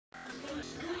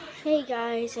Hey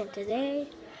guys, and today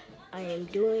I am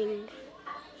doing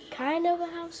kind of a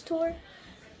house tour,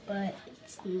 but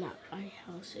it's not my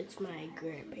house, it's my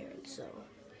grandparents, so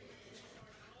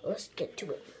let's get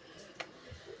to it.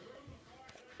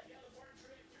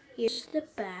 Here's the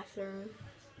bathroom.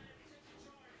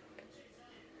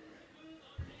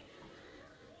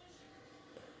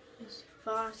 There's the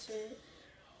faucet.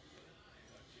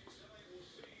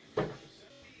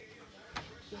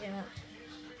 Yeah.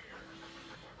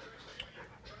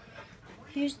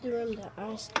 Here's the room that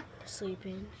I sleep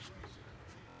in.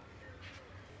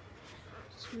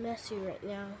 It's messy right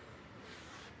now.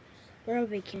 We're on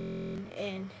vacation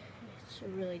and it's a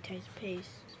really tight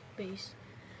space.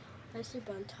 I sleep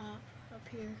on top up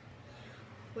here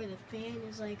where the fan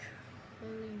is like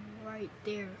literally right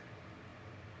there.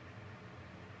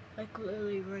 Like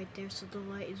literally right there, so the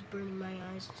light is burning my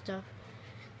eyes and stuff.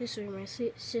 This is where my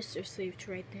sister sleeps,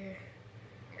 right there.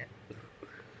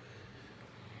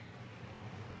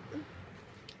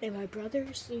 And my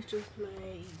brother sleeps with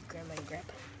my grandma and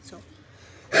grandpa. So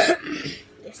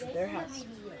this is their house.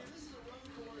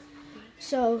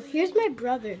 So here's my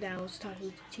brother that I was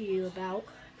talking to you about.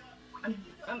 I'm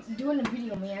doing a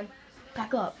video, man.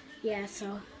 Back up. Yeah,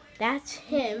 so that's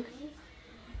him.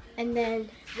 And then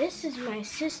this is my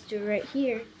sister right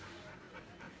here.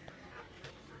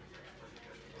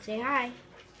 Say hi.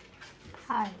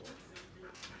 Hi.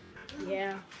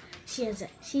 Yeah. She's an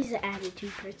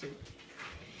attitude person.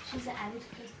 She's an average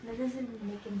person. That doesn't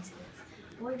make any sense.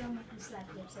 Boy, don't make me slap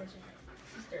you upside your head.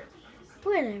 Sister.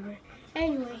 Whatever.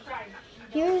 Anyway,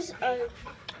 here's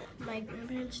my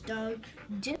grandparents' dog,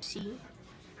 Gypsy.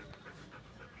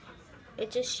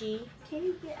 It's a she. Can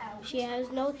you get out? She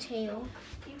has no tail.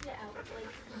 Can you get out?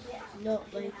 Like, get out. No,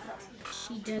 like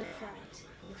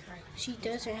she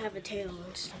doesn't have a tail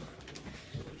and stuff.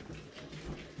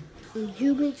 In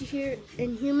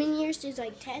human years, she's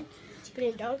like 10, but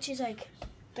in dog, she's like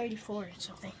 34 or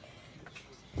something.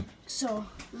 So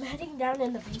I'm heading down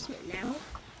in the basement now.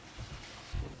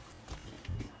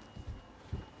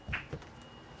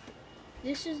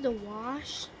 This is the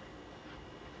wash.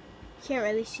 Can't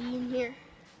really see in here.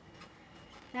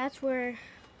 That's where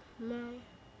my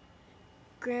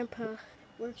grandpa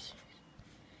works.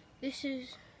 This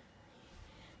is,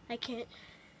 I can't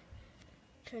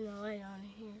turn the light on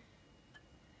here.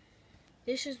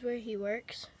 This is where he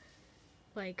works,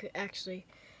 like actually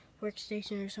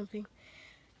workstation or something.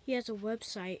 He has a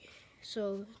website,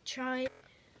 so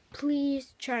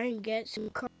please try and get some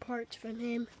car parts from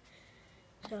him.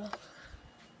 So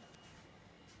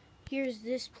here's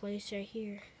this place right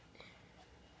here.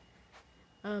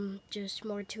 Just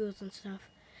more tools and stuff.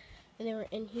 And then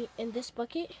in this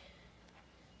bucket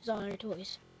is all our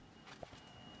toys.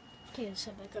 Okay, let's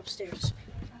head back upstairs.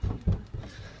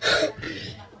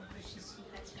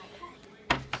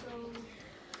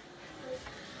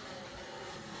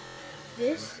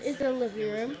 This is the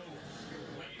living room.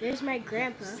 There's my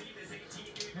grandpa.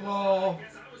 Hello.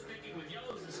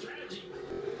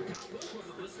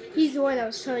 He's the one I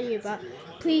was telling you about.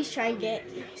 Please try and get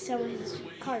some of his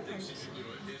car parts.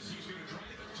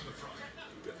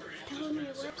 Tell him your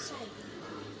website.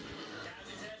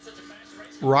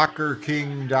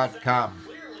 RockerKing.com.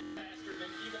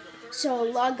 So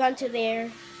log on to there.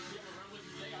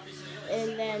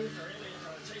 And then,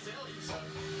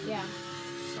 yeah.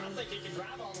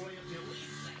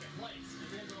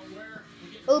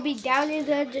 It'll be down in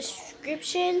the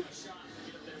description,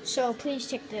 so please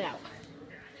check that out.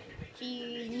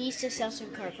 He needs to sell some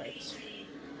car parts.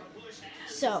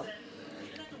 So,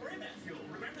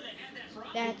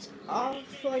 that's all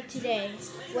for today.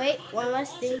 Wait, one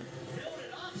last thing.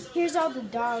 Here's all the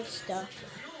dog stuff.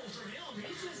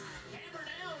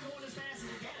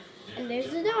 And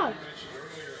there's the dog.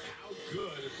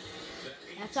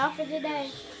 That's all for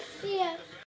today. See ya.